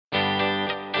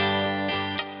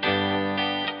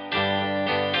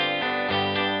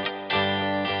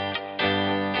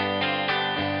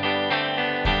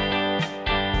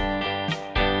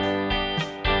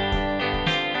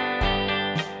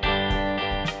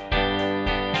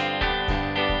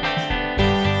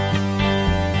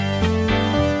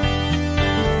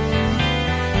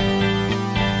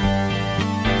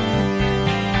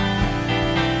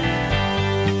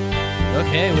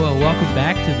welcome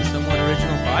back to the Somewhat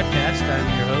Original Podcast.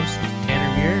 I'm your host,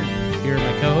 Tanner Muir, and here are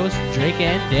my co-hosts, Drake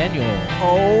and Daniel.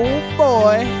 Oh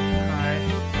boy. Hi.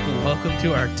 Welcome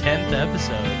to our 10th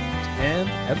episode.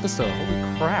 10th episode.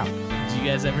 Holy crap. Did you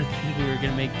guys ever think we were going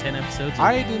to make 10 episodes?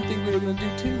 I didn't think we were going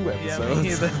to do 2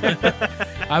 episodes. Yeah, me either.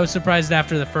 I was surprised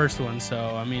after the first one, so,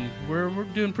 I mean, we're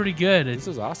doing pretty good. This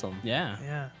is awesome. Yeah.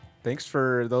 Yeah. Thanks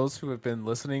for those who have been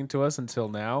listening to us until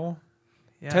now.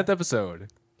 Yeah. 10th episode.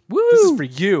 Woo! This is for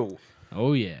you.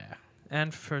 Oh, yeah.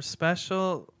 And for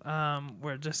special,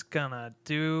 we're just gonna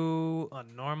do a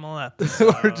normal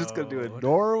episode. We're just going to do a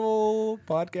normal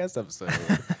podcast episode.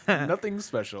 Nothing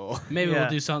special. Maybe Yeah. we'll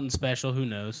do something special. Who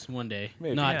knows? One day.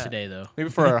 Maybe. Not Yeah. today, though. Maybe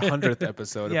for our 100th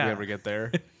episode Yeah. if we ever get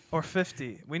there. Or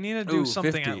 50. We need to do Ooh,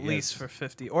 something 50, at least yes. for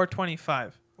 50. Or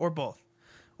 25. Or both.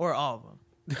 Or all of them.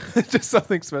 Just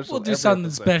something special. We'll do every something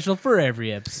episode. special for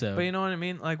every episode. But you know what I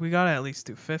mean? Like, we gotta at least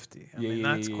do 50. I mean,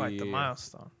 Yeah, that's yeah, quite yeah, the yeah.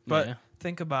 milestone. But Yeah.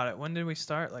 think about it. When did we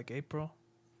start? Like April?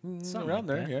 Something Around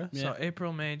like there, that. yeah. So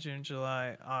April, May, June,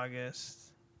 July,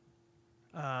 August.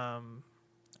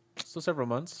 Still several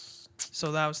months.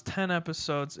 So that was 10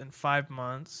 episodes in 5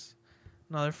 months.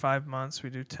 Another 5 months, we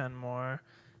do 10 more.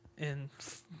 In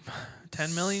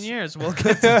 10 million years, we'll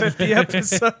get to 50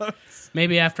 episodes.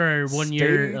 Maybe after our 1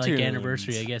 year Stay tuned.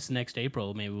 anniversary, I guess next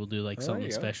April, maybe we'll do like Oh, something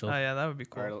yeah. special. Oh, yeah, that would be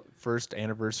cool. Our first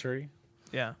anniversary.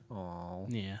 Yeah. Oh,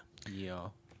 Yeah. yeah.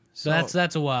 So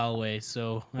that's a while away.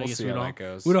 So I We'll guess see we how don't that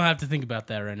goes. we don't have to think about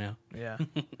that right now. Yeah.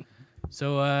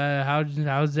 So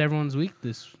how's everyone's week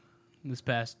this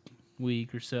past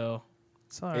week or so?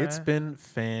 It's all right. It's been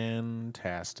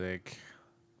fantastic,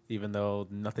 even though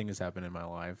nothing has happened in my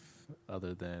life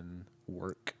other than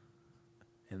work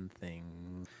and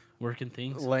things. Working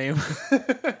things. Lame.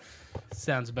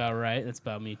 Sounds about right. That's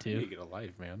about me You too. get a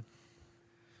life, man.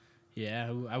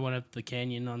 Yeah, I went up the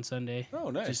canyon on Sunday. Oh,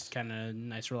 nice. Just kind of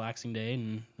nice, relaxing day,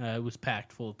 and it was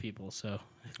packed full of people. So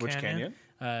Which canyon?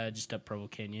 just up Provo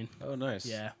Canyon. Oh, nice.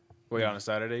 Yeah, Wait, on a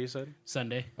Saturday, you said?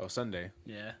 Sunday. Oh, Sunday.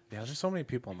 Yeah. Yeah, there's so many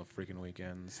people on the freaking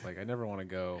weekends. Like, I never want to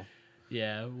go.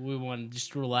 Yeah, we wanted to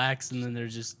just relax, and then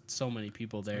there's just so many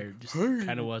people there. Just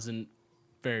kind of wasn't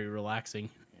very relaxing.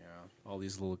 Yeah, all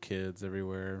these little kids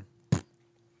everywhere. I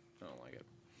don't like it.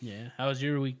 Yeah. How was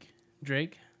your week,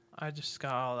 Drake? I just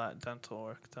got all that dental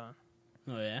work done.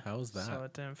 Oh, yeah? How was that? So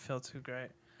it didn't feel too great.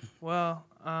 Well,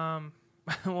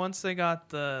 once they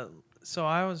got so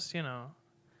I was,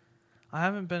 I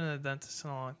haven't been to the dentist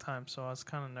in a long time, so I was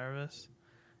kind of nervous.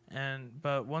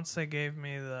 But once they gave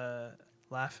me the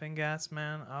laughing gas,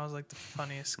 man, I was like the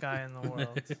funniest guy in the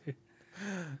world.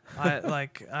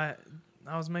 I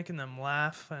was making them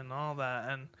laugh and all that,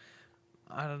 and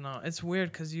I don't know. It's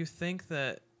weird because you think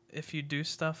that if you do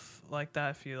stuff like that,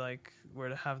 if you like were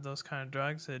to have those kind of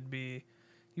drugs,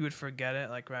 you would forget it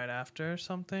like right after or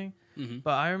something. Mm-hmm.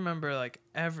 But I remember like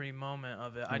every moment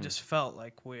of it. I just felt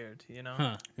like weird,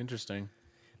 Huh. Interesting.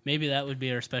 Maybe that would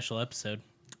be our special episode.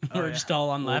 Oh, We're yeah. just all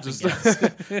on We'll laughing just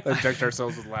gas. inject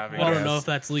ourselves with laughing Well, I don't gas. know if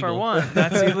that's legal. For one,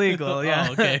 that's illegal. Yeah.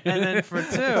 Oh, okay. And then for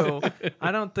two,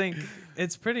 I don't think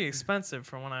it's pretty expensive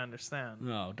from what I understand.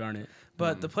 Oh, darn it.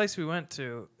 But the place we went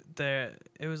to,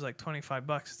 it was like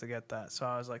 $25 to get that. So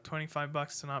I was like,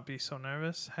 $25 to not be so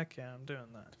nervous. Heck yeah, I'm doing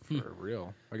that. For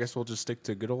real. I guess we'll just stick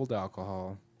to good old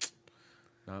alcohol.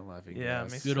 Not laughing Yeah,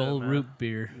 gas. me Good too, old man. root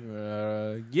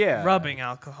beer Yeah. Rubbing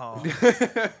alcohol.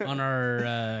 on our.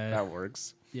 That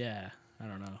works. Yeah, I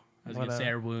don't know. I was gonna say Whatever.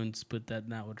 our wounds, but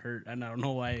that would hurt, and I don't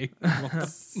know why.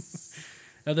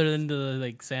 Other than to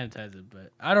like sanitize it,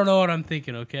 but I don't know what I'm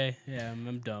thinking. Okay, yeah,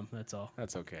 I'm dumb. That's all.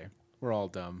 That's okay. We're all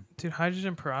dumb. Dude,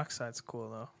 hydrogen peroxide's cool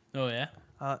though. Oh yeah.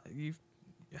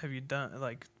 Have you done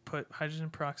like put hydrogen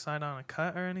peroxide on a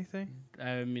cut or anything?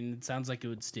 I mean, it sounds like it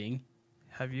would sting.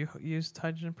 Have you used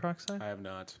hydrogen peroxide? I have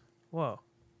not. Whoa.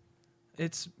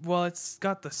 It's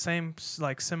got the same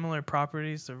like similar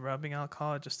properties to rubbing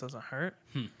alcohol. It just doesn't hurt.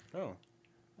 Oh.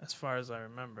 As far as I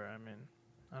remember, I mean,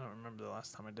 I don't remember the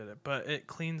last time I did it, but it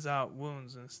cleans out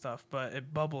wounds and stuff. But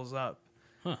it bubbles up.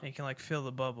 Huh. And you can like feel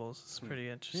the bubbles. It's pretty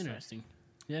interesting. Interesting.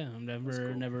 Yeah, I've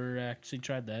cool. never actually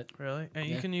tried that. Really? And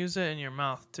you Yeah. can use it in your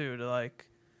mouth too to like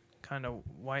kind of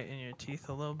whiten your teeth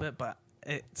a little bit, but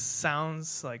it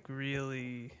sounds like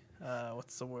really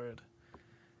what's the word?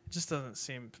 It just doesn't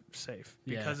seem safe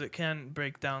because it can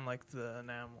break down like the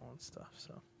enamel and stuff.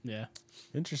 So Yeah.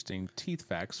 Interesting teeth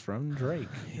facts from Drake.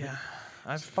 yeah,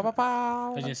 I was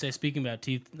gonna say, speaking about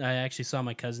teeth, I actually saw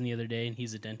my cousin the other day, and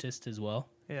he's a dentist as well.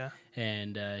 yeah.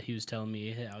 And he was telling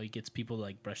me how he gets people to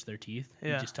like brush their teeth.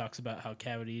 Yeah. He just talks about how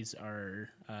cavities are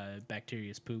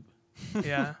bacteria's poop.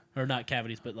 Yeah. Or not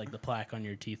cavities, but like the plaque on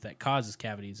your teeth that causes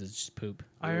cavities is just poop.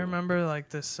 I Ew. remember like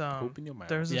this. Poop in your mouth.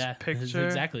 There's this Yeah, picture.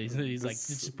 exactly. He's like, it's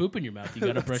just poop in your mouth. You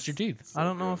gotta brush your teeth. I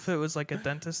don't know if it was like a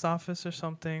dentist office or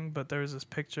something, but there was this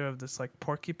picture of this like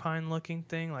porcupine-looking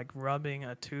thing, like rubbing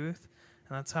a tooth,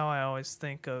 and that's how I always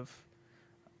think of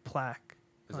plaque,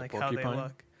 Is it like how they porcupine?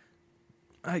 look.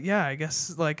 Yeah, I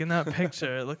guess like in that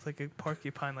picture, it looked like a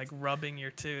porcupine like rubbing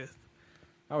your tooth.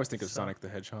 I always think of So- Sonic the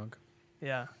Hedgehog.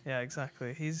 Yeah,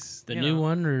 exactly. He's The you new know,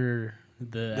 one or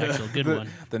the actual good the, one?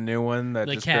 The new one that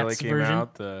The just barely Cats came version?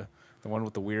 out. The one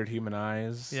with the weird human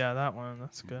eyes. Yeah, that one.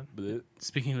 That's good. Blech.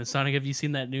 Speaking of Sonic, have you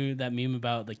seen that meme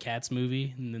about the Cats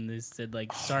movie? And then they said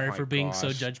like, "Sorry my for being so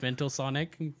gosh. judgmental,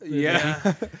 Sonic." Yeah.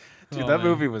 Dude, Oh, that man.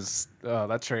 movie was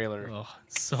that trailer. Oh,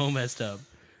 so messed up.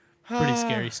 Pretty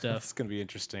scary stuff. It's gonna be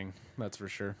interesting. That's for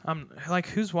sure. I'm like,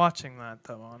 who's watching that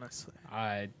though? Honestly,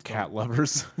 I Cat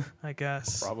lovers. I guess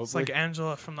it's Probably. like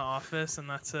Angela from The Office, and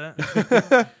that's it.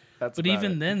 That's But about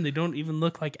even it. then, they don't even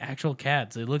look like actual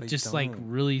cats. They look They just like don't.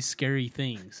 really scary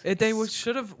things. What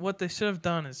they should have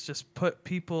done is just put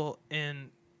people in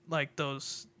like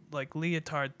those like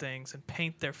leotard things and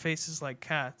paint their faces like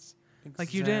cats.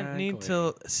 Like you didn't need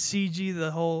to CG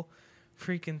the whole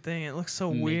freaking thing. It looks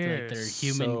so Make weird. like they're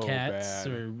human So cats bad.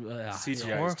 or CGI it's is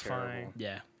horrifying. terrible.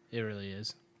 yeah, it really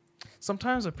is.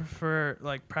 Sometimes I prefer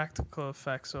like practical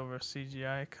effects over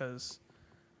CGI because,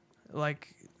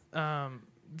 like,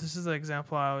 this is the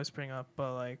example I always bring up,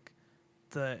 but like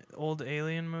the old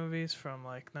Alien movies from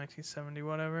like 1970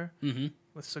 whatever Mm-hmm.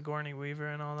 with Sigourney Weaver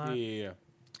and all that. Yeah.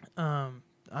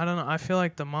 I don't know. I feel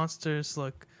like the monsters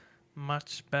look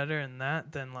much better in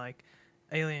that than like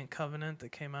Alien Covenant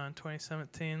that came out in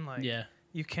 2017. Like, Yeah,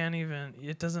 you can't even.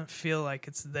 It doesn't feel like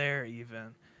it's there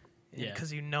even. Yeah.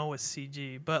 Because you know it's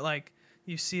CG, but like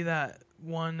you see that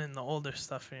one in the older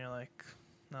stuff, and you're like,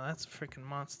 no, that's a freaking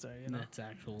monster. You know, that's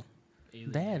actual.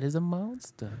 Alien. That is a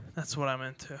monster. that's what I'm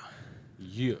into.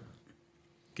 Yeah.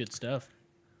 Good stuff.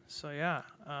 So yeah,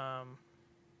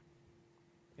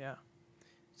 yeah,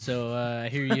 So I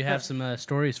hear you have some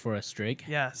stories for us, Drake.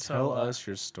 yeah. So Tell us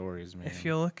your stories, man. if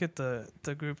you look at the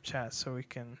group chat, so we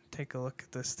can take a look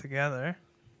at this together.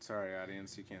 Sorry,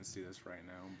 audience, you can't see this right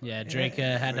now. but- Yeah, Drake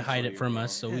had to hide it from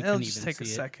us, so we It'll couldn't just even take see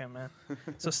a it. second, man.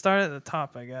 So start at the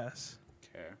top, I guess.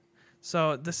 Okay.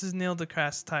 So this is Neil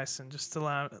deGrasse Tyson, just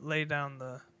to lay down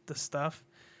the stuff.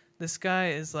 This guy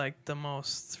is like the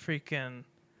most freaking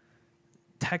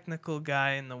technical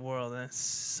guy in the world, and it's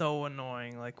so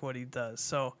annoying, like what he does.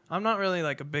 So I'm not really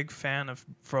like a big fan of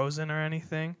Frozen or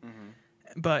anything,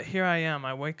 but here I am.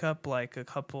 I wake up like a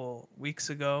couple weeks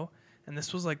ago, and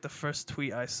this was like the first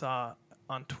tweet I saw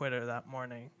on Twitter that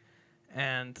morning.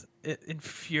 And it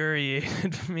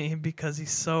infuriated me because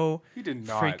he's so He did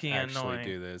not freaking actually annoying.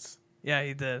 do this. Yeah,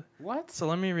 he did. What? So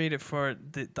let me read it for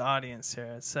the audience here.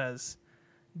 It says,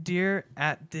 "Dear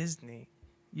at Disney,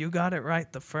 you got it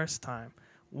right the first time.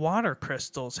 Water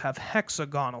crystals have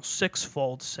hexagonal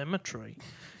six-fold symmetry.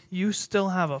 You still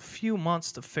have a few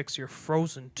months to fix your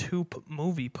Frozen 2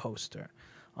 movie poster.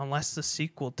 Unless the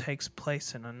sequel takes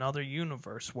place in another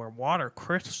universe where water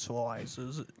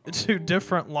crystallizes to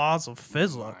different laws of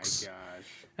physics." Oh my gosh.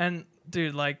 And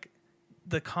dude, like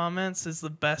the comments is the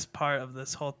best part of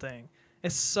this whole thing.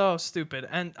 It's so stupid.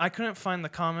 And I couldn't find the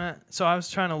comment, so I was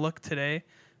trying to look today,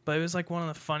 but it was like one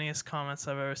of the funniest comments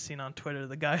I've ever seen on Twitter.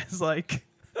 The guy is like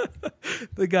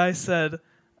the guy said,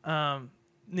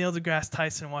 Neil deGrasse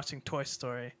Tyson watching Toy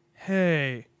Story.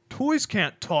 "Hey, toys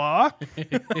can't talk."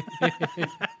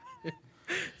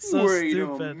 So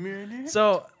stupid.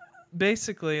 So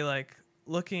basically, like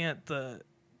looking at the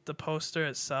poster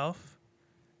itself,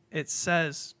 it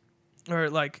says, or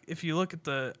like if you look at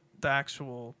the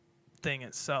actual thing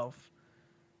itself,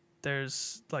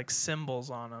 there's like symbols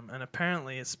on them, and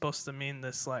apparently it's supposed to mean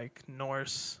this like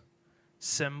Norse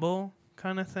symbol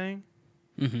kind of thing.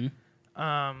 Mm-hmm.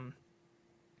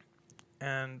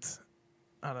 And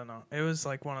I don't know. It was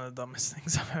like one of the dumbest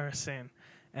things I've ever seen.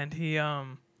 And he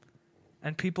and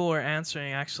people were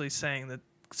answering actually saying that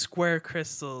square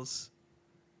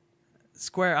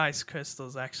ice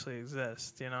crystals actually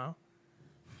exist, you know?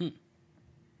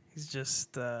 He's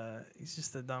just a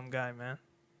dumb guy, man.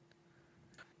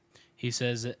 He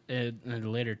says in a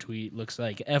later tweet, looks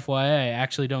like, "FYI, I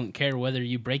actually don't care whether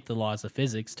you break the laws of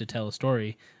physics to tell a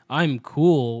story. I'm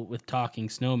cool with talking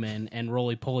snowmen and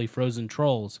roly-poly frozen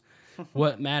trolls.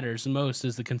 What matters most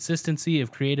is the consistency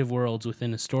of creative worlds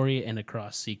within a story and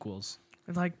across sequels."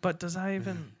 Like, but does I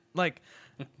even like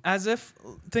as if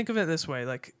think of it this way,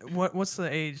 like what's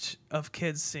the age of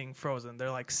kids seeing Frozen? They're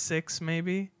like 6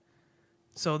 maybe.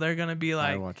 So they're going to be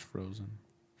I like watched Frozen.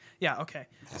 Yeah, okay.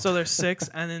 So there's 6,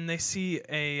 and then they see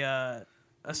a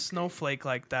snowflake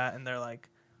like that, and they're like,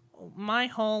 "My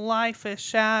whole life is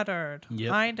shattered.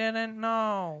 Yep. I didn't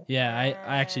know." Yeah, I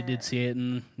actually did see it,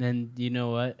 and then you know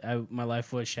what? My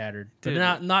life was shattered, but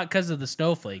Dude. not because of the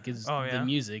snowflake. It's Oh, the yeah?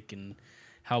 music and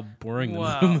how boring the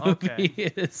Wow, movie okay.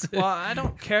 is. Well, I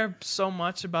don't care so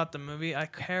much about the movie. I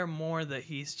care more that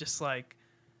he's just like,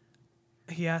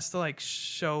 he has to like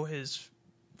show his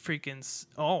freaking,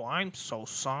 oh, I'm so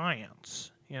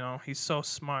science. You know, he's so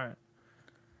smart.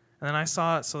 And then I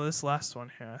saw it. So this last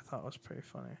one here, I thought was pretty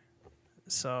funny.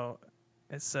 So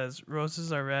it says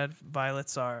roses are red,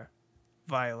 violets are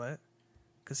violet,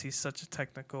 because he's such a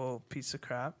technical piece of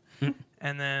crap.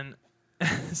 And then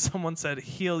someone said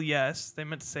heal yes. They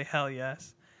meant to say hell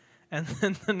yes. And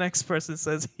then the next person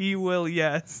says he will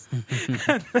yes.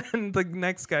 And then the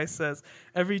next guy says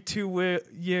every 2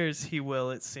 years he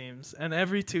will, it seems. And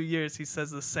every 2 years he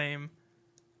says the same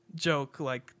joke,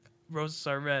 like roses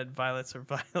are red, violets are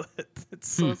violet. It's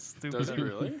so stupid. Does it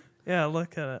really? Yeah,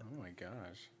 look at it. Oh my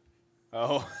gosh.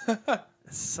 Oh,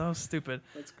 It's so stupid.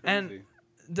 that's crazy.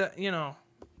 And you know,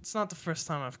 it's not the first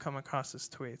time I've come across his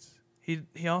tweets.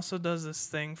 He also does this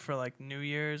thing for like New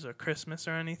Year's or Christmas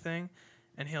or anything,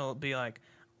 and he'll be like,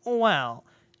 "Well,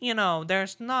 you know,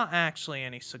 there's not actually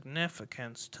any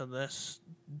significance to this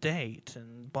date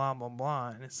and blah blah blah."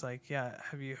 And it's like, yeah,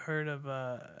 have you heard of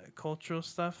cultural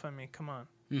stuff? I mean, come on.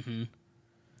 Mm-hmm.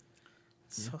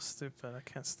 It's so stupid. I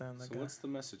can't stand the So guy. what's the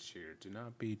message here? Do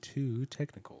not be too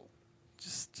technical.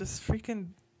 Just freaking,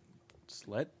 Just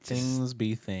let things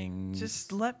be things.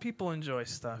 just let people enjoy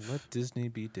stuff. let Disney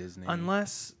be Disney.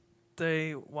 Unless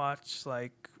they watch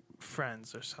like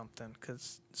Friends or something,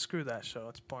 because screw that show.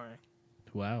 It's boring.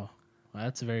 Wow. Well,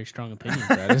 that's a very strong opinion.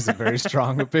 That is a very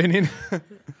strong opinion.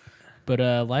 But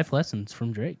life lessons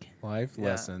from Drake. Life Yeah.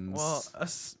 lessons. Well,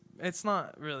 it's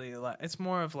not really it's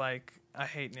more of like, I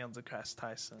hate Neil deGrasse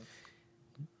Tyson.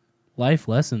 Life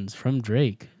lessons from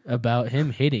Drake about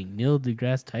him hating Neil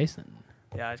deGrasse Tyson.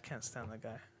 Yeah, I can't stand that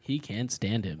guy. He can't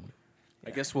stand him. I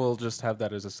guess we'll just have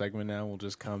that as a segment now. We'll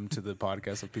just come to the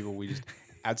podcast of people we just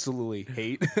absolutely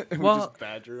hate. And we Well, just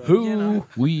badger them. Who You know.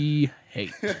 we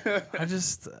hate. I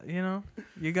just,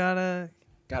 you gotta,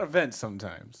 Gotta vent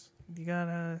sometimes. just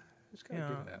gotta, Just gotta You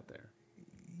know. get it out there.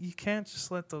 you can't just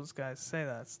let those guys say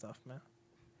that stuff, man.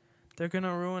 They're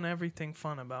gonna ruin everything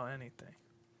fun about anything.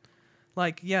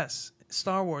 Like, yes,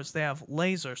 Star Wars, they have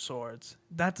laser swords.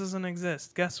 That doesn't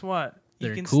exist. Guess what? You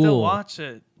They're can cool. still watch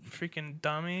it, freaking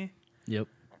dummy. Yep.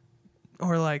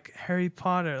 Or like Harry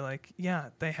Potter, like, yeah,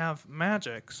 they have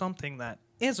magic, something that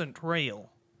isn't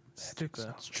real. Stupid.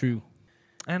 It's true.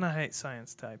 And I hate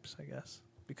science types, I guess,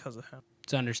 because of him.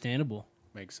 It's understandable.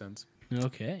 Makes sense.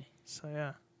 Okay. So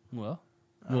yeah. Well,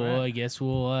 All right. I guess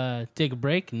we'll take a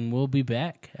break and we'll be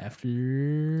back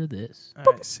after this.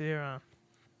 All right, see you around.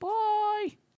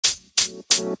 Bye.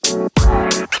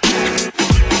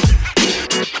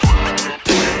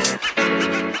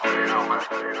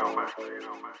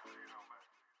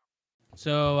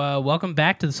 So, welcome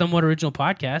back to the Somewhat Original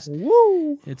Podcast.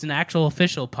 Woo! It's an actual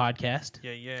official podcast,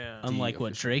 Yeah. unlike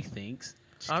what Drake thinks.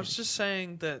 I was just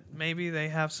saying that maybe they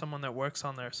have someone that works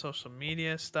on their social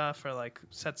media stuff or like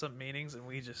sets up meetings, and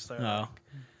we just are Oh, like,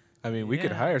 I mean, we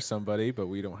could Yeah. hire somebody, but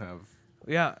we don't have.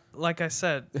 yeah, like I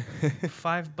said,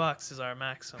 $5 is our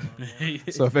maximum. you know?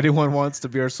 So if anyone wants to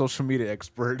be our social media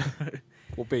expert,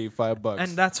 we'll pay you $5.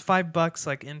 And that's $5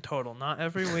 like in total, not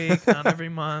every week, not every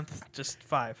month, just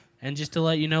 5. And just to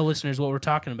let you know, listeners, what we're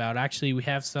talking about. Actually, we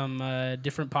have some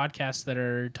different podcasts that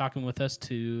are talking with us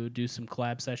to do some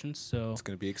collab sessions. So, It's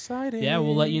gonna be exciting. yeah,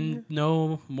 we'll let you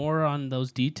know more on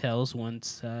those details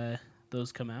once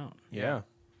those come out. Yeah,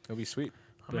 it'll be sweet.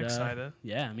 I'm But, excited.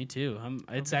 Yeah, me too.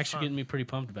 It's be actually fun. getting me pretty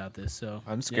pumped about this. So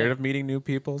I'm scared of meeting new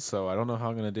people, so I don't know how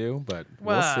I'm gonna do, but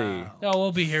we'll see. Wow. Oh,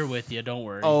 we'll be here with you. Don't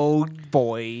worry. Oh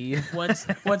boy. Once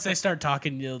they start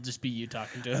talking, it'll just be you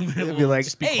talking to them. It'll be like,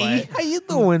 just be hey, quiet. how you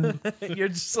doing? You're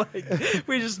just like,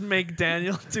 we just make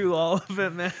Daniel do all of it,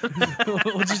 man.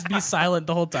 We'll just be silent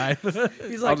the whole time.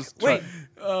 He's I'll like, just try-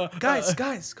 wait,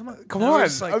 guys, come on. Come And we're on,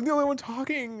 just like, I'm the only one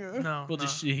talking. no, We'll no,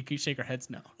 just shake our heads.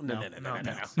 No. no.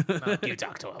 You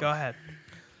talk to him. Go ahead.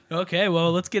 Okay,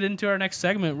 well, let's get into our next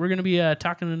segment. We're going to be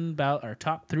talking about our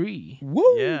top 3. Woo!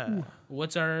 Yeah.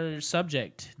 What's our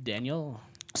subject, Daniel?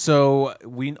 So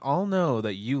we all know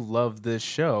that you love this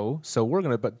show, so we're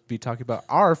gonna be talking about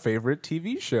our favorite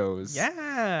TV shows.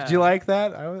 Yeah. Did you like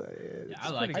that? I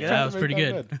liked pretty it. good. That was pretty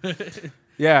Make that good.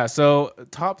 Yeah. So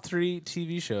top 3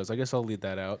 TV shows. I guess I'll lead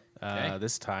that out Okay.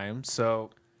 this time. So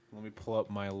let me pull up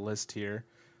my list here.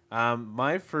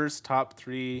 My first top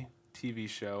 3 TV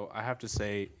show, I have to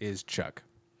say, is Chuck.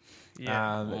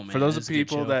 Yeah. Oh, man, For those it's of a good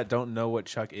people show. that don't know what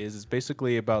Chuck is, it's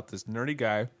basically about this nerdy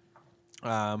guy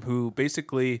who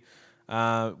basically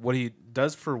what he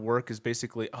does for work is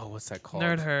basically what's that called?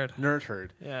 Nerd herd. Nerd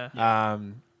herd. Yeah.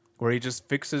 Where he just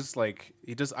fixes like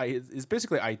it's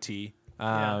basically IT.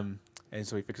 Yeah. And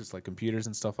so he fixes like computers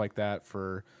and stuff like that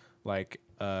for like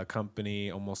a company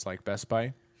almost like Best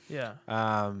Buy. Yeah.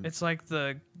 Um, It's like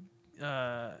the.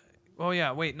 Oh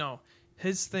yeah. Wait. No.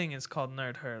 His thing is called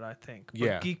Nerd Herd, I think. But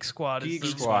Yeah. Geek Squad Geek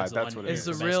is the Squad, the that's one what it is is.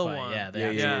 the Best real Buy. one. Yeah, they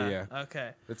Yeah, actually- yeah.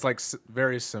 Okay. it's like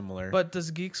very similar. But does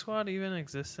Geek Squad even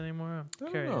exist anymore? I'm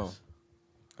don't curious. know.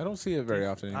 I don't see it very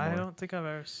often anymore. I don't think I've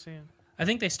ever seen. I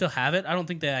think they still have it. I don't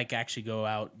think they like actually go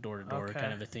out door to door Okay.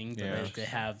 kind of a thing. But Yeah. they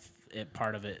have it.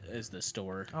 Part of it is the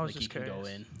store. I was like just you can go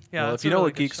curious. in. Yeah. Well, that's if you a know really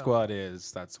what good Geek show. Squad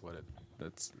is, that's what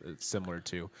it's similar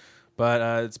to.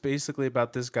 But it's basically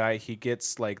about this guy. He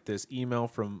gets like this email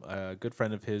from a good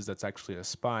friend of his that's actually a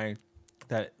spy.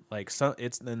 That like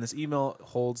and this email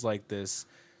holds like this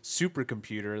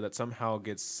supercomputer that somehow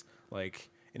gets like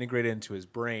integrated into his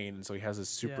brain, and so he has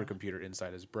this Yeah. supercomputer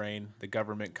inside his brain. The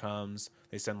government comes.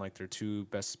 They send like their two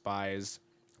best spies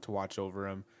to watch over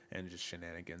him, and just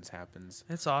shenanigans happens.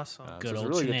 It's awesome. Good it's a old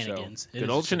really good shenanigans. show. It Good is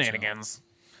old a good show. shenanigans.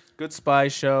 Good spy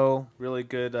show. Really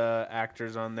good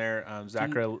actors on there.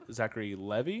 Zachary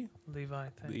Levi.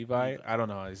 Levi. I don't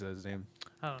know how he says his name.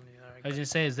 I don't either. I was gonna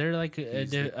say, is there like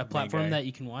He's the a main platform guy. that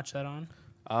you can watch that on?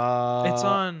 It's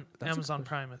on that's a Amazon good-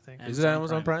 Prime, I think. Is it on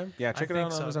Amazon Prime? Yeah, check it think out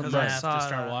on so, Amazon 'cause I Prime. I have saw to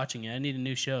start that. watching it. I need a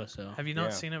new show. So. Have you not Yeah.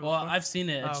 seen it before? Well, I've seen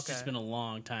it. It's Okay. just been a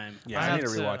long time. Yeah, I have need to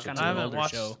rewatch it Kind too. of I an haven't older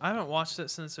watched. show. I haven't watched it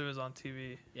since it was on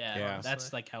TV. Yeah, Yeah. that's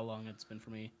Honestly. like how long it's been for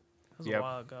me. It was Yep. a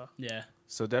while ago. Yeah.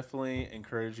 So definitely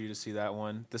encourage you to see that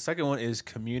one. The second one is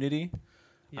Community.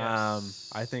 Yes.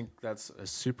 I think that's a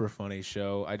super funny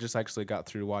show. I just actually got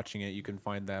through watching it. You can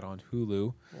find that on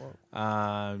Hulu. Whoa.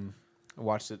 I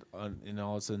watched it in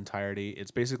all its entirety.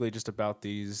 It's basically just about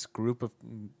these group of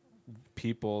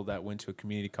people that went to a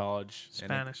community college.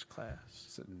 Spanish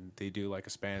class. And they do like a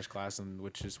Spanish class, and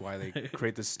which is why they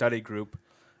create this study group.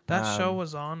 That show Um,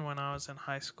 was on when I was in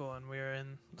high school, and we were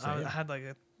in. I Same. had like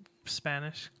a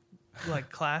Spanish, like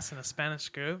class in a Spanish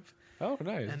group, Oh,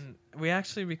 nice. and we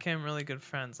actually became really good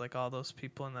friends. Like all those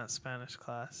people in that Spanish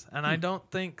class, and I don't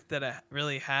think that it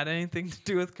really had anything to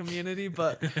do with community,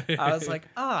 but I was like,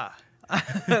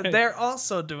 they're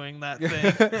also doing that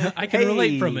thing. I can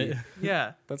relate from it.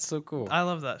 Yeah, That's so cool. I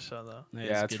love that show though.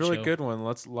 Yeah, it's really good one.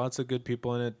 Lots of good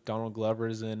people in it. Donald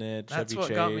Glover's in it. That's Chevy what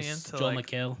Chase. got me into Joel like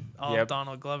McHale. all Yep. of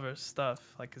Donald Glover's stuff,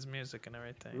 like his music and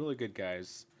everything. Really good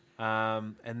guys.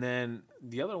 And then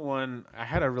the other one, I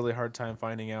had a really hard time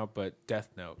finding out, but Death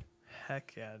Note.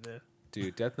 Heck yeah, dude.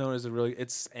 Dude, Death Note is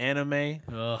it's anime.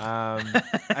 Ugh.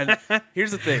 And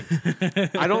here's the thing.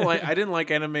 I didn't like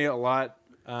anime a lot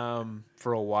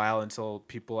for a while until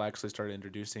people actually started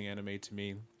introducing anime to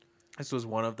me. This was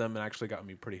one of them and actually got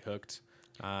me pretty hooked.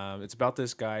 It's about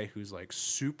this guy who's like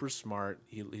super smart.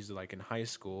 He's like in high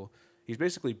school. He's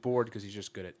basically bored because he's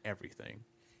just good at everything.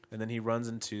 And then he runs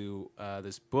into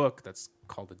this book that's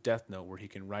called the Death Note, where he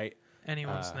can write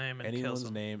Anyone's name and kills anyone's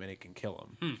him. name and it can kill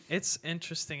him. It's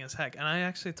interesting as heck. And I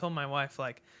actually told my wife,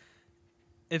 like,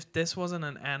 if this wasn't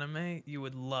an anime, you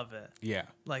would love it. Yeah,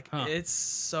 Like, Huh. it's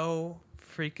so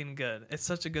freaking good. It's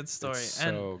such a good story. it's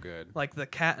and so good. like the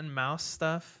cat and mouse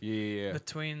stuff Yeah.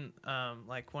 between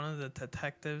like one of the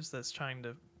detectives that's trying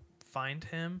to find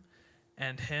him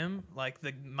and him, like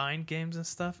the mind games and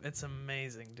stuff. It's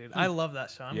amazing, dude. I love that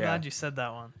show. I'm Yeah. glad you said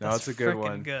that one. No, That's it's a good freaking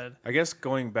one. good. I guess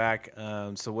going back,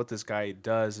 so what this guy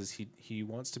does is he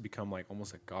wants to become like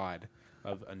almost a god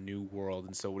of a new world,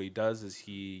 and so what he does is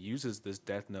he uses this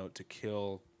Death Note to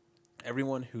kill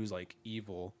everyone who's like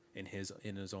evil in his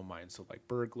own mind. So like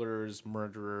burglars,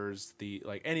 murderers,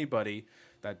 anybody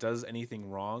that does anything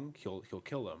wrong, he'll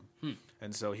kill them.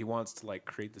 And so he wants to like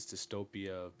create this dystopia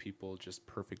of people, just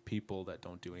perfect people that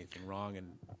don't do anything wrong,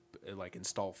 and like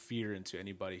install fear into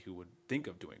anybody who would think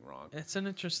of doing wrong. It's an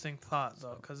interesting thought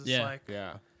though, because it's Yeah.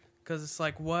 Yeah.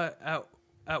 what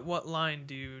at what line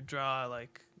do you draw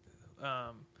like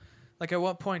at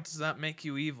what point does that make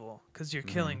you evil? Because you're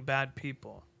killing bad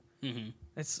people. Mm-hmm.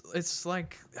 It's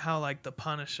like how like the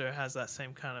Punisher has that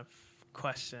same kind of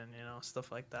question,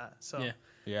 stuff like that. So Yeah.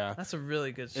 Yeah. that's a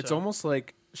really good show. It's almost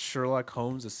like Sherlock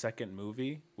Holmes, the second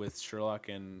movie with Sherlock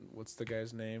and what's the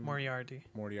guy's name? Moriarty.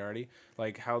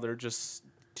 Like how they're just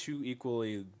two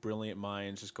equally brilliant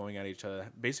minds just going at each other,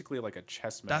 basically like a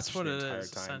chess match. That's what the it entire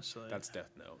is, time. essentially. That's Death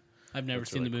Note. I've never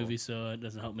That's seen really the cool. movie, so it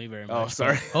doesn't help me very much. Oh, but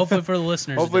sorry. Hopefully for the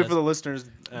listeners. it Hopefully does. for the listeners,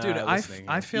 Dude, listening.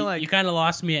 I feel like you kind of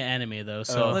lost me at anime though.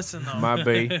 So listen though, my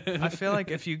B. I feel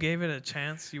like if you gave it a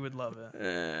chance, you would love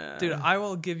it. Dude, I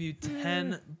will give you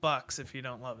 $10 if you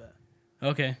don't love it.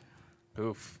 Okay.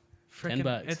 Oof. Frickin'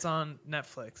 $10. It's on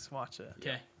Netflix. Watch it.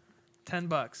 Okay.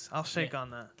 $10. I'll shake on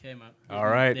that. Okay, Mark. All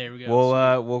right. There we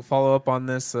go. We'll follow up on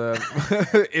this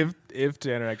if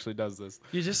Tanner actually does this.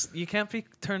 You can't be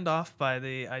turned off by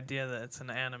the idea that it's an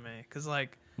anime, because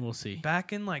like We'll see.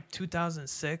 back in like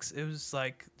 2006, it was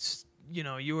like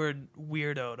you were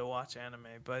weirdo to watch anime,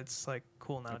 but it's like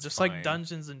cool now. It's Just fine. like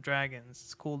Dungeons and Dragons,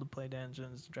 it's cool to play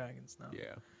Dungeons and Dragons now.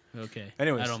 Yeah. Okay.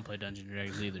 Anyways. I don't play Dungeons and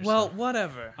Dragons either. Well, so.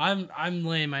 whatever. I'm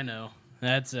lame. I know.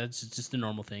 That's just a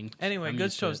normal thing. Anyway, I'm good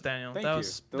used to shows, it. Daniel. Thank that you.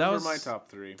 was Those that were was my top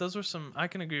 3. Those were some. I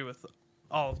can agree with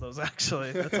all of those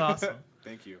actually. That's awesome.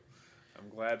 Thank you. I'm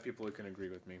glad people can agree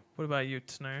with me. What about you,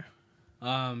 Tanner?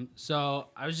 So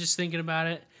I was just thinking about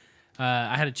it.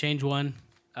 I had to change one.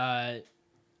 One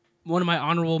of my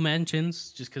honorable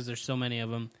mentions, just because there's so many of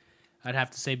them, I'd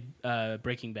have to say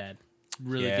Breaking Bad.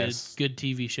 Really Yes. good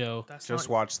TV show. That's Just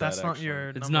not, watched that, That's not actually. your.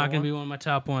 It's number not going one? to be one of my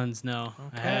top ones, no. I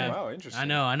Okay. have. Wow, interesting.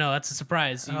 I know. That's a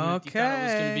surprise. You thought it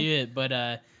was going to be it,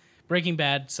 but Breaking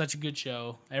Bad, such a good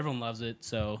show. Everyone loves it,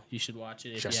 so you should watch it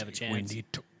if you have a chance. We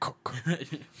need to cook.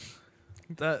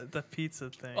 The pizza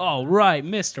thing. All right,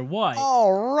 Mr. White.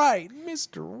 All right,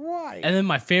 Mr. White. And then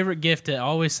my favorite gift to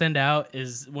always send out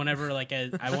is whenever like I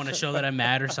want to show that I'm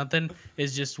mad or something,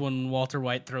 is just when Walter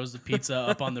White throws the pizza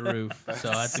up on the roof. So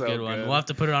that's so a good one. good. We'll have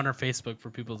to put it on our Facebook for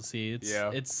people to see.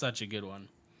 It's such a good one.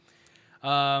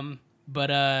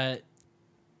 But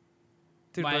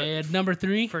Dude, my number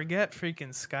 3. forget freaking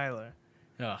Skylar.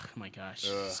 Oh my gosh,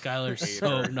 Ugh, Skylar's hate so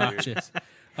her, dude. obnoxious.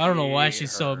 I don't know why Hate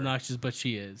she's so her. obnoxious, but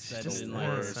she is. She's I just didn't the like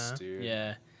her. worst. Worst, huh? dude.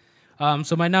 Yeah.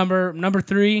 So my number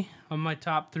 3 on my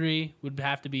top 3 would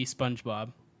have to be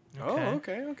SpongeBob. Oh,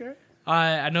 okay.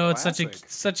 I know it's Classic.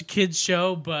 such a kids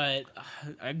show, but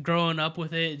growing up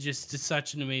with it, just it's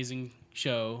such an amazing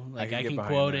show. Like can I get can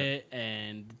behind quote that. it,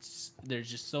 and there's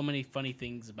just so many funny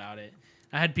things about it.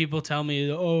 I had people tell me,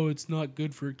 "Oh, it's not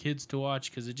good for kids to watch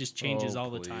because it just changes Oh, all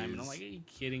the time." And I'm please. like, "Are you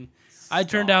kidding?" I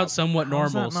turned out somewhat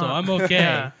How's that normal, so not- I'm okay.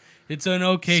 Yeah. It's an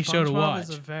okay show to SpongeBob watch. is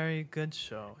a very good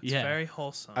show. It's Yeah. very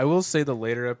wholesome. I will say the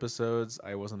later episodes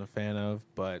I wasn't a fan of,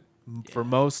 but for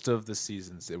most of the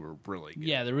seasons they were really good.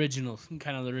 Yeah, the original,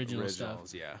 kind of the original stuff.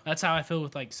 Originals, yeah. That's how I feel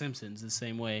with like Simpsons, the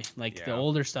same way. Like the Yeah.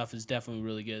 older stuff is definitely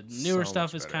really good. The newer So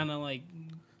stuff much is better. kind of like,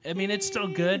 I mean, it's still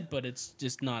good, but it's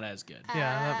just not as good.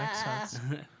 Yeah, that makes sense.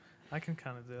 I can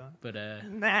kind of do that. But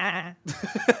Nah.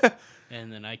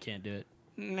 and then I can't do it.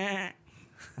 Nah.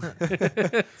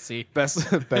 See. Best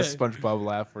SpongeBob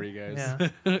laugh for you guys.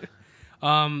 Yeah.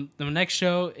 The next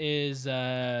show is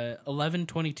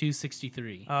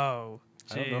 11/22/63. Oh,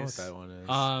 I don't know what jeez. that one is.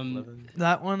 11?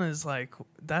 That one is like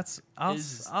I'll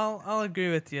Is- I'll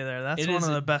agree with you there. That's It one is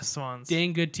of a the best ones.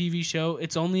 Dang good TV show.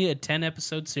 It's only a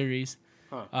 10-episode series.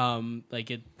 Huh.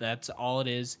 That's all it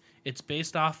is. It's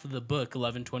based off of the book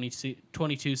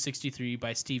 11/22/63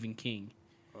 by Stephen King.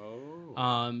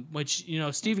 Oh. Which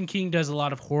Stephen King does a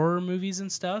lot of horror movies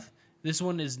and stuff. This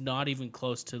one is not even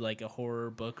close to like a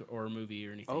horror book or movie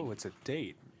or anything. Oh, it's a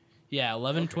date. Yeah,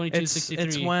 11/22/63.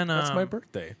 It's when That's my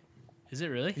birthday. Is it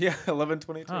really? Yeah,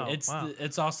 11/22. Oh. wow.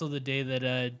 It's also the day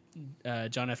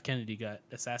that John F. Kennedy got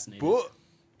assassinated Whoa.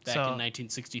 back So, in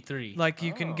 1963. Like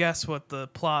you can Oh. guess what the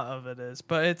plot of it is,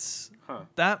 but Huh.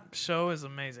 that show is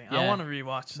amazing. I Yeah. want to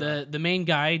rewatch that. the main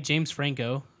guy, James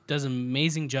Franco, does an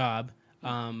amazing job.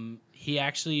 He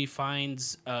actually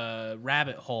finds a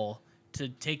rabbit hole to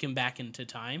take him back into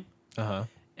time, Uh-huh.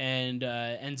 and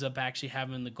ends up actually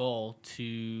having the goal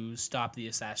to stop the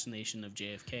assassination of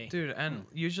JFK. Dude, and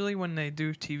usually when they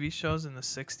do TV shows in the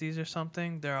 60s or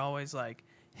something, they're always like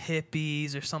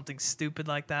hippies or something stupid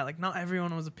like that. Like not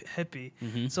everyone was a hippie.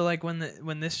 Mhm. So like when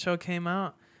this show came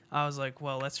out, I was like,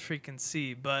 well, let's freaking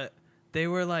see. But they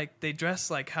were like they dressed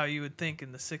like how you would think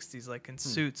in the 60s, like in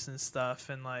suits and stuff,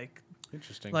 and like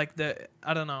Interesting.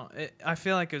 I don't know. I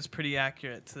feel like it was pretty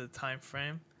accurate to the time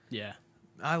frame. Yeah.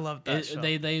 I loved that show.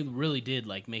 They really did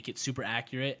like make it super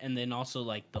accurate, and then also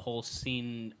like the whole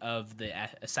scene of the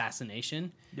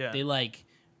assassination. Yeah. They like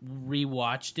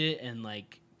rewatched it and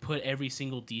like put every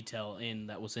single detail in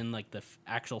that was in like the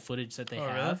actual footage that they Oh,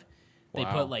 really? have. They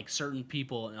Wow. put like certain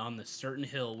people on the certain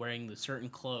hill wearing the certain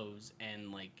clothes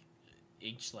and like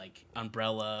each like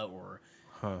umbrella or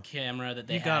Huh. camera that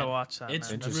they You had. gotta watch that.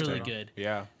 It's man. That's really brutal. good.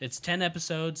 Yeah. It's 10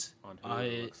 episodes On Hulu,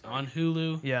 it looks like. on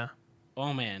Hulu. Yeah.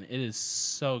 Oh man, it is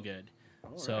so good.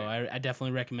 So Alright. I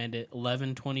definitely recommend it.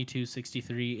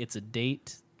 11/22/63. It's a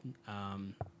date.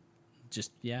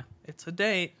 just yeah, It's a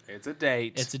date. It's a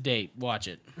date. it's a date. Watch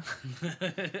it.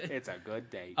 It's a good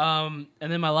date. And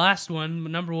then my last one, my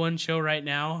number one show right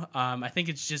now. I think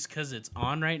it's just because it's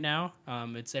on right now.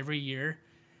 It's every year,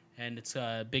 and it's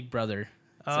Big Brother.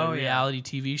 It's Oh, a yeah. reality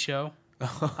TV show.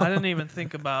 I didn't even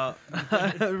think about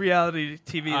reality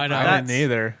TV. I but know. I that's, didn't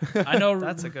either. I know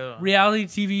That's a good one. reality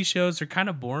TV shows are kind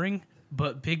of boring,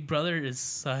 but Big Brother is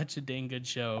such a dang good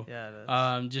show. Yeah,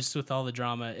 it is. Just with all the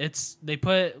drama, they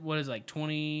put what is like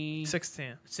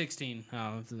 16. 16.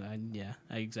 I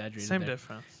exaggerated. Same there.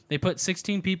 difference. They put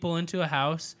 16 people into a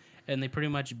house, and they pretty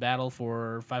much battle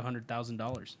for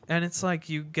 $500,000. And it's like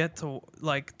you get to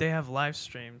like they have live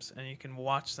streams and you can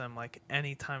watch them like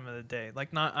any time of the day. Like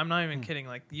I'm not even kidding.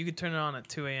 Like you could turn it on at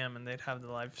 2 a.m. and they'd have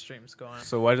the live streams going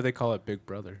So why do they call it Big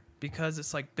Brother? because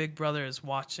it's like Big Brother is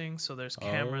watching, so there's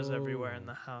cameras everywhere in Oh.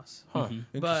 the house. Huh. Mhm.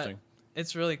 Interesting.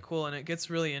 It's really cool and it gets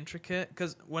really intricate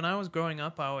because when I was growing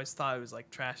up, I always thought it was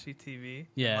like trashy TV.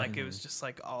 Yeah. like it was just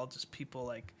like all just people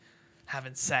like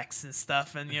having sex and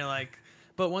stuff, and you're like,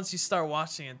 but once you start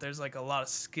watching it, there's like a lot of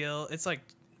skill. It's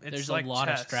There's like a lot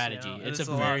chess, of strategy. you know? It's There's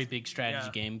a lot- very big strategy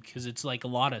yeah. game because it's like a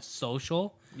lot of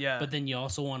social, yeah. but then you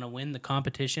also want to win the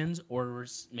competitions or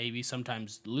maybe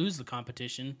sometimes lose the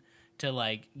competition to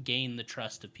like gain the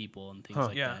trust of people and things Huh.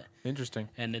 like Yeah. that. Interesting.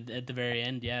 And at the very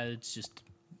end, yeah, it's just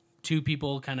two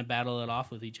people kind of battle it off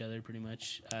with each other pretty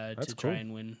much That's to try cool.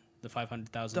 and win the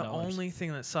 $500,000. The only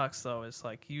thing that sucks though is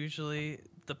like usually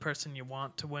the person you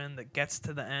want to win that gets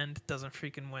to the end doesn't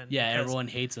freaking win. yeah, because- everyone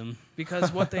hates them.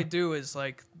 because what they do is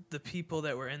like the people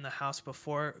that were in the house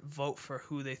before vote for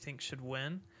who they think should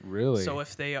win. Really? So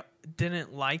if they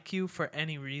didn't like you for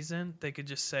any reason, they could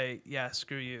just say, "Yeah,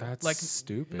 screw you." That's like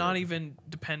stupid. not even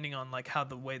depending on like how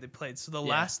the way they played. So the Yeah.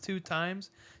 last 2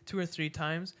 or 3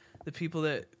 times, the people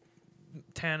that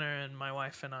Tanner and my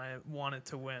wife and I wanted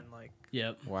to win like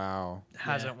Yep. Wow.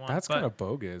 hasn't won. That's But kind of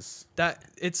bogus. that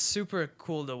it's super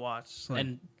cool to watch. Like,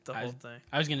 And the whole thing.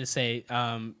 I was gonna say,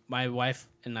 my wife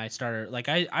and I started like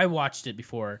I watched it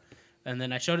before, and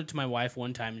then I showed it to my wife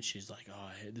one time, and she's like, "Oh,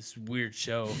 this weird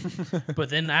show." But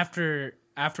then after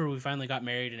we finally got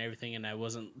married and everything, and I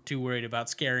wasn't too worried about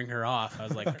scaring her off, I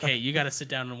was like, "Okay, you got to sit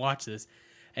down and watch this."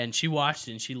 And she watched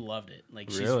it and she loved it. Like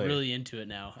she's Really? really into it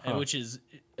now, and Huh. which is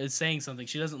saying something.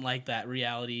 She doesn't like that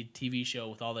reality TV show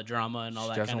with all the drama and all She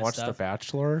that doesn't kind of watch stuff. The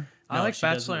Bachelor. I No, like she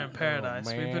Bachelor doesn't. in Paradise.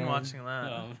 We've been man. watching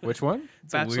that. Oh. Which one? a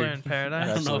Bachelor weird- in Paradise.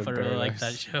 I don't know if I Bachelor in really like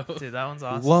that Paradise. show. Dude, that one's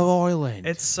awesome. Love Island.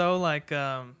 It's so like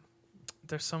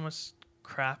there's so much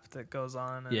crap that goes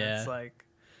on, and Yeah. it's like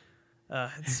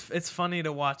it's funny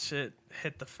to watch it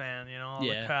hit the fan. You know, all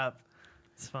Yeah. the crap.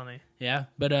 It's funny. Yeah,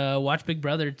 but watch Big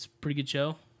Brother. It's a pretty good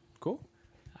show. cool.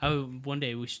 One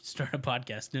day we should start a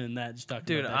podcast doing that. Just talking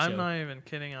Dude, about that I'm show. not even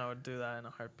kidding. I would do that in a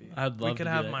heartbeat. I'd We love could to do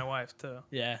have that. my wife too.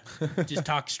 Yeah, just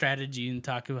talk strategy and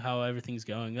talk about how everything's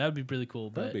going. That would be really cool.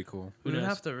 But That'd be cool. who We would knows?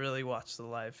 have to really watch the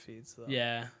live feeds though.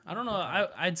 Yeah, I don't know.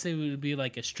 I'd say it would be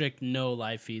like a strict no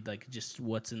live feed, like just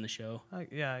what's in the show.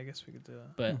 Yeah, I guess we could do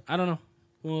that. But I don't know.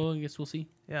 Well, I guess we'll see.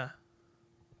 Yeah.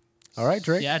 All right,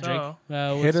 Drake. Yeah, Drake. So,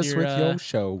 What's Hit us your, with your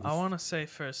show. I want to say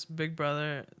first, Big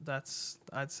Brother.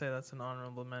 I'd say that's an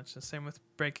honorable mention. Same with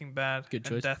Breaking Bad Good and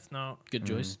choice. Death Note good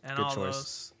choice. and Good all choice.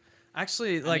 those.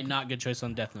 Actually, I like mean, not good choice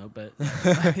on Death Note, but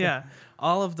yeah,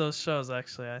 all of those shows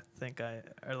actually I think are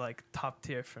like top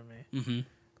tier for me. hmm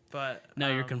But now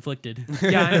you're conflicted.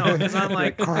 yeah, I know because I'm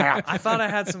like Crap. I thought I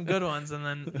had some good ones, and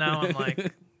then now I'm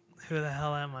like, who the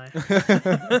hell am I?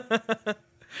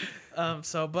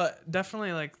 So, but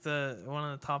definitely like one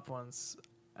of the top ones,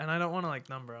 and I don't want to like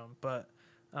number them, but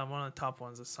one of the top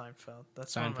ones is Seinfeld.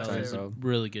 That's one of my Seinfeld is favorite. a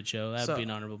really good show. That'd So- be an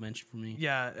honorable mention for me.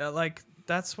 Yeah, like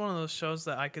that's one of those shows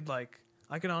that I could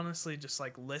honestly just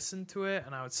like listen to it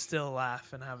and I would still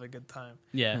laugh and have a good time.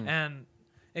 Yeah. And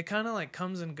it kind of like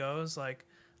comes and goes. Like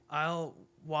I'll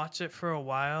watch it for a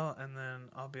while and then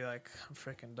I'll be like, I'm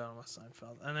freaking done with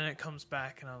Seinfeld. And then it comes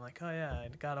back and I'm like, oh yeah, I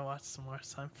gotta watch some more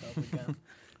Seinfeld again.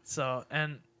 So,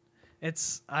 and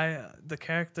the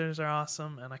characters are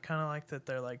awesome and I kind of like that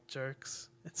they're like jerks.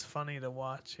 It's funny to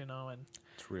watch, you know, and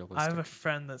It's realistic. I have a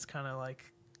friend that's kind of like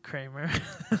Kramer.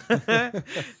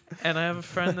 And I have a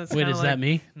friend that's Wait, kinda is like, that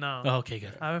me? No. Oh, okay,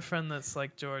 good. I have a friend that's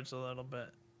like George a little bit.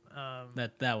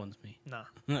 That one's me. No.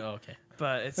 Oh, okay.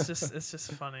 But it's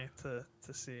just funny to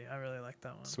see. I really like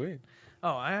that one. Sweet.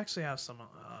 Oh, I actually have some.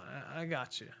 I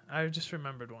got you. I just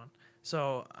remembered one.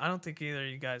 So I don't think either of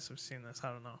you guys have seen this.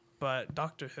 I don't know. But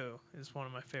Doctor Who is one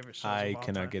of my favorite shows. I of all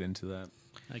cannot time. get into that.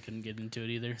 I couldn't get into it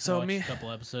either. So I watched me- a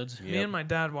couple episodes. Yeah. Me and my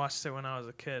dad watched it when I was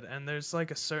a kid, and there's like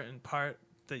a certain part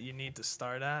that you need to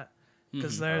start at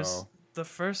because Mhm. there's Oh. the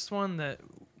first one that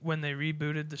when they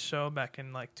rebooted the show back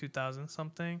in like 2000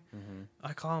 something. Mm-hmm.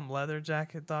 I call him Leather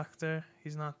Jacket Doctor.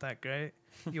 He's not that great.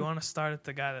 You want to start at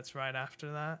the guy that's right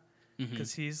after that Mhm.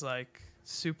 because he's like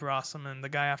super awesome, and the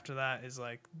guy after that is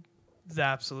like the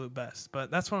absolute best.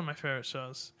 But that's one of my favorite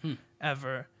shows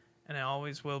ever, and it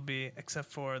always will be,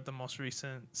 except for the most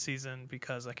recent season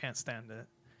because I can't stand it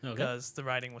Okay. because the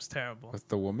writing was terrible. With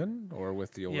the woman or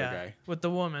with the older guy? With the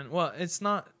woman. Well, it's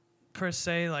not per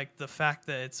se like the fact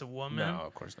that it's a woman. No,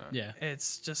 of course not. Yeah.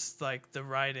 It's just like the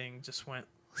writing just went.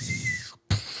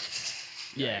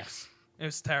 Yeah. It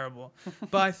was terrible.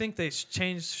 But I think they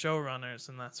changed showrunners,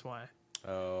 and that's why.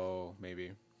 Oh,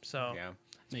 maybe. So, Yeah.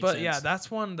 Makes but sense. yeah,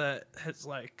 that's one that has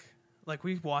like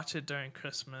we watch it during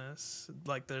Christmas.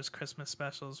 Like there's Christmas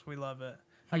specials. We love it.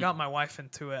 I got my wife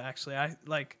into it actually. I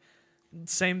like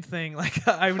same thing. Like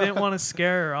I didn't want to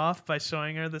scare her off by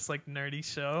showing her this like nerdy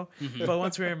show. But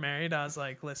once we were married, I was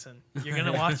like, listen, you're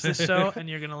gonna watch this show and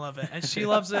you're gonna love it. And she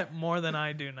loves it more than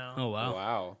I do now. Oh wow.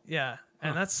 Wow. Yeah.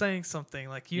 And that's saying something.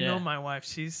 Like you Yeah. know my wife,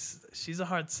 she's a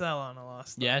hard sell on a lot of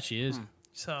stuff. Yeah, she is.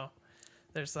 So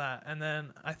there's that. And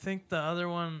then I think the other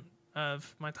one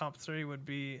of my top 3 would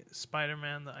be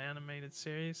Spider-Man, the animated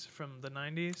series from the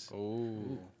 90s.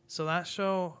 Oh, So that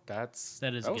show, That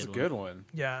is a was a good good one.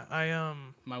 yeah,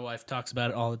 My wife talks about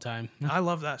it all the time. I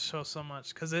love that show so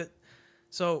much because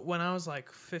so when I was like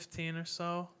 15 or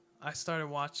so, I started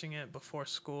watching it before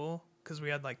school because we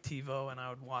had like TiVo and I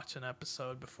would watch an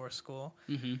episode before school.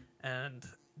 Mm-hmm. And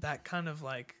that kind of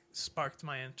like sparked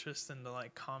my interest into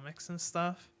like comics and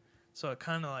stuff. So it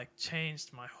kind of like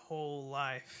changed my whole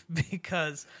life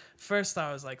because first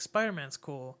I was like, Spider-Man's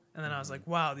cool. And then I was like,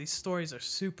 wow, these stories are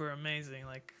super amazing,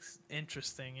 like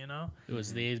interesting, you know? It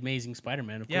was the Amazing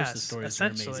Spider-Man. Of course, Yes, the stories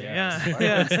essentially, are amazing.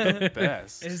 yeah. Spider-Man's the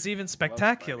best. It's even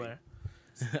spectacular.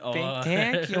 Oh,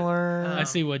 Spectacular. I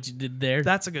see what you did there.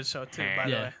 That's a good show too, by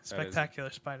the Yeah. way. Spectacular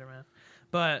Spider-Man.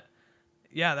 But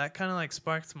yeah, that kind of like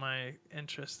sparked my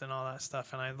interest in all that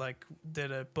stuff, and I like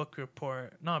did a book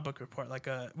report, not a book report, like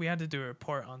we had to do a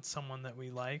report on someone that we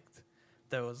liked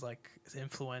that was like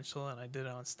influential, and I did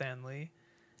it on Stan Lee,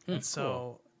 and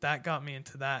so that got me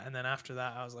into that. And then after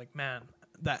that, I was like, man,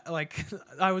 that like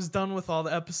I was done with all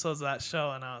the episodes of that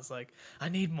show, and I was like, I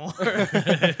need more.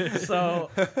 So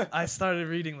I started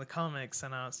reading the comics,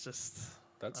 and I was just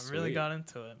I really sweet. got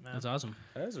into it, man. That's awesome.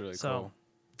 That is really So, cool.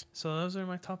 So those are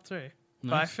my top 3.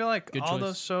 But I Nice. feel like Good all choice.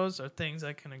 those shows are things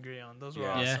I can agree on. Those were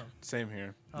Yeah. awesome. Yeah. Same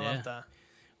here. I Yeah. love that.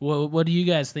 What do you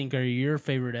guys think are your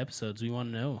favorite episodes? We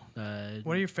want to know.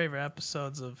 What are your favorite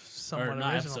episodes of Somewhat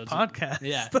not Original episodes, Podcast?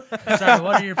 Yeah. Sorry.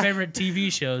 What are your favorite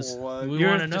TV shows? What? We You're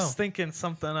want to know. just thinking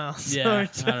something else. Yeah.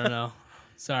 I don't know.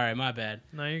 Sorry, my bad.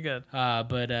 No, you're good.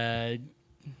 But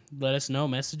let us know.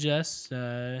 Message us.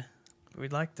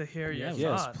 We'd like to hear your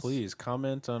Yes, thoughts. please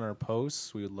comment on our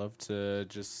posts. We would love to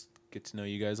just get to know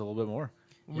you guys a little bit more.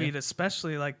 We'd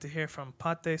especially like to hear from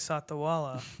Pate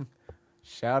Satawala.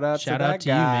 Shout out Shout to out that to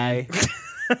you, guy.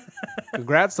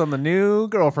 Congrats on the new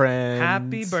girlfriend.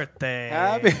 Happy birthday.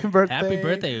 Happy birthday. Happy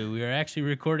birthday. We are actually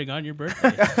recording on your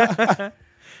birthday.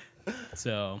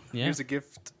 So, yeah. Here's a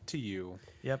gift to you.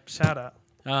 Yep, shout out.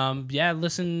 Yeah,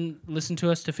 listen to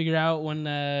us to figure out when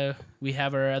we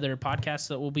have our other podcasts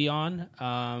that we'll be on,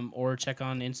 or check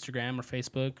on Instagram or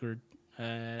Facebook or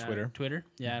Twitter.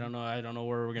 Yeah, I don't know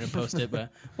where we're gonna post it,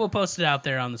 but we'll post it out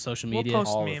there on the social media. We'll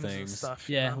post All the memes and things. stuff.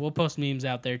 you Yeah, know? we'll post memes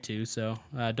out there too. So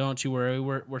don't you worry,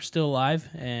 we're still live,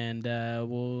 and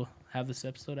we'll have this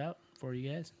episode out for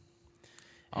you guys.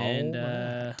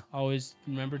 And always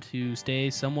remember to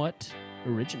stay somewhat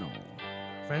original.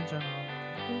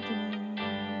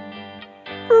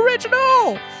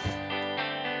 Original.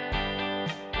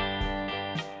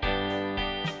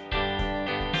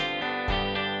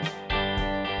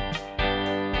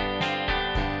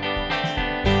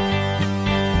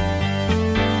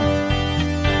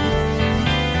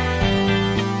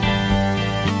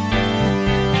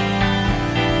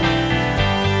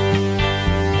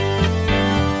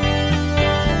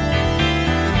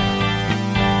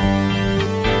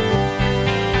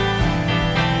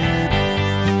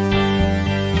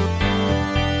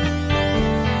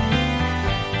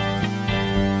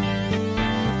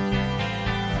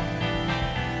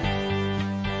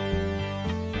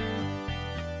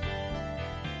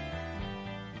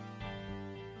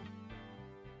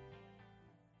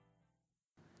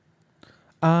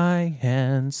 I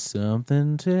had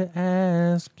something to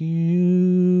ask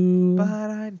you. But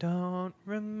I don't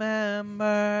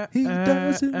remember. He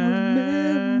doesn't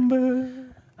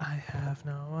remember. I have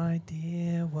no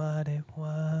idea what it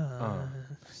was.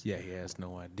 Yeah, he has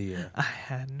no idea. I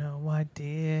had no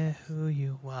idea who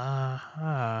you are.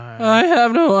 I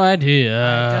have no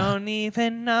idea. I don't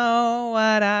even know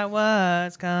what I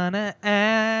was gonna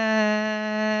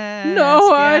ask. No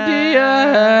ya. idea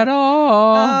at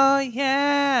all. Oh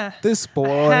yeah. This had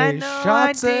boy no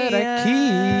shots at a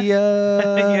idea.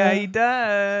 Kia. Yeah, he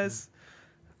does.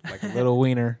 Like a little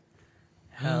wiener.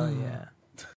 Hell yeah.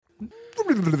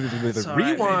 Rewind. It's all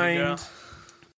right, baby girl.